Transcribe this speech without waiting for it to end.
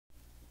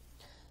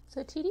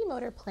So TD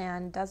Motor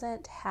Plan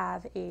doesn't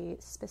have a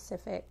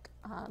specific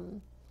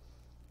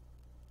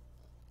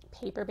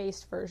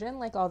paper-based version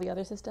like all the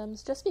other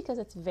systems, just because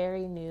it's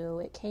very new.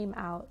 It came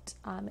out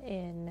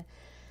in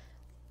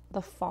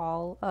the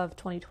fall of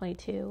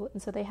 2022, and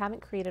so they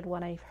haven't created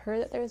one. I've heard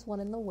that there's one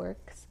in the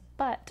works,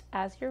 but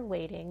as you're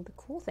waiting, the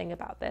cool thing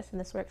about this, and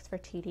this works for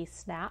TD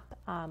Snap,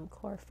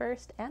 Core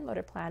First, and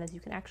Motor Plan, is you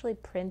can actually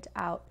print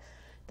out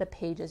the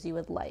pages you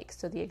would like.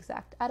 So the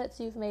exact edits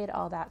you've made,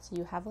 all that, so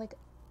you have like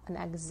an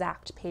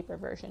exact paper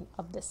version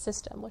of this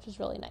system, which is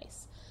really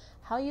nice.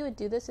 How you would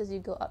do this is you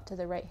go up to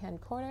the right-hand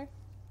corner,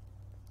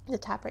 the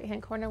top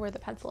right-hand corner where the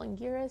pencil and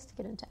gear is to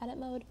get into edit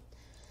mode,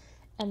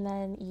 and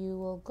then you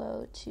will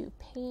go to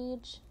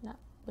page,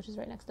 which is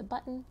right next to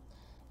button,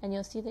 and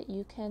you'll see that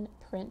you can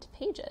print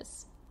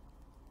pages,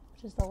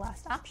 which is the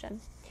last option.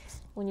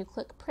 When you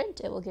click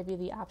print, it will give you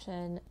the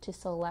option to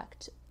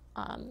select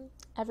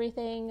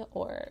everything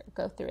or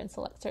go through and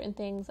select certain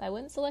things. I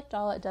wouldn't select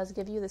all. It does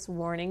give you this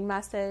warning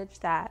message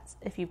that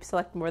if you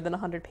select more than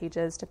 100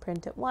 pages to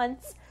print at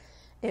once,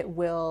 it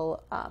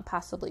will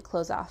possibly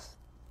close off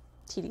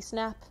TD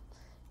Snap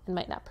and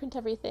might not print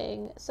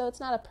everything. So it's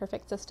not a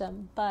perfect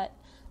system, but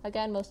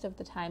again, most of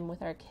the time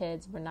with our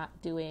kids, we're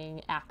not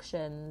doing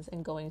actions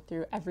and going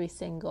through every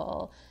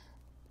single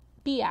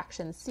B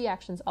actions, C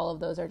actions, all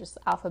of those are just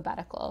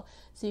alphabetical.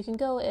 So you can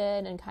go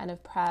in and kind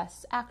of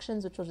press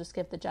actions, which will just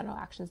give the general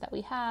actions that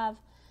we have.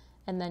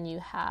 And then you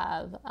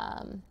have,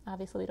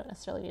 obviously we don't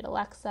necessarily need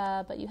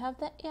Alexa, but you have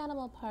the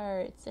animal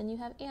parts, and you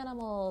have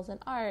animals and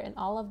art and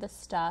all of this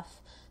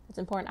stuff that's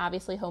important.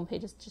 Obviously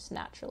homepage is just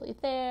naturally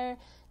there.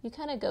 You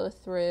kind of go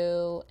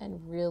through and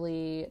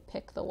really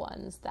pick the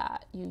ones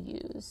that you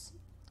use.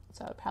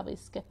 So I would probably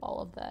skip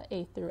all of the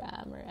A through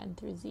M or N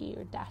through Z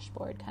or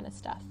dashboard kind of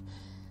stuff.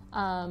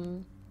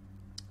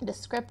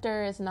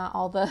 Descriptor is not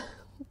all the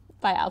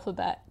by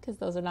alphabet, because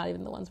those are not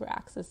even the ones we're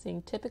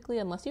accessing typically,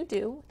 unless you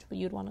do, which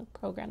you'd want to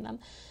program them.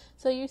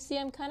 So you see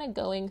I'm kind of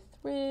going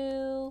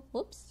through,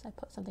 whoops, I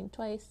put something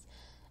twice,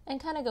 and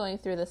kind of going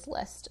through this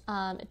list.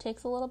 It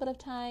takes a little bit of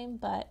time,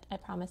 but I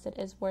promise it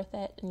is worth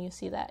it. And you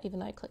see that even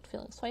though I clicked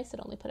feelings twice, it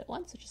only put it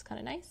once, which is kind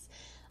of nice.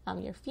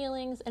 Your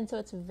feelings, and so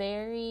it's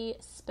very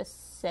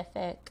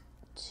specific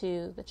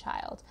to the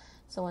child.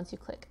 So once you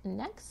click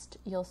next,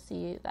 you'll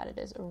see that it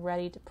is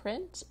ready to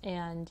print,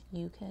 and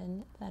you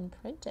can then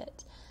print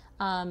it.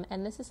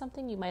 And this is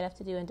something you might have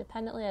to do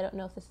independently. I don't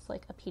know if this is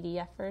like a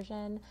PDF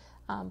version,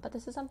 but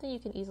this is something you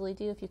can easily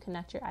do if you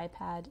connect your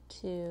iPad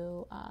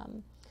to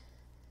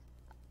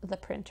the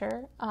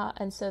printer.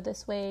 And so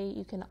this way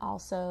you can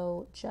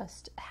also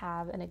just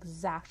have an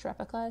exact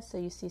replica. So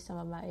you see some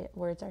of my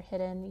words are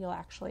hidden. You'll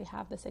actually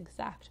have this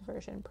exact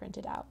version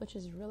printed out, which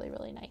is really,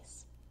 really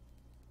nice.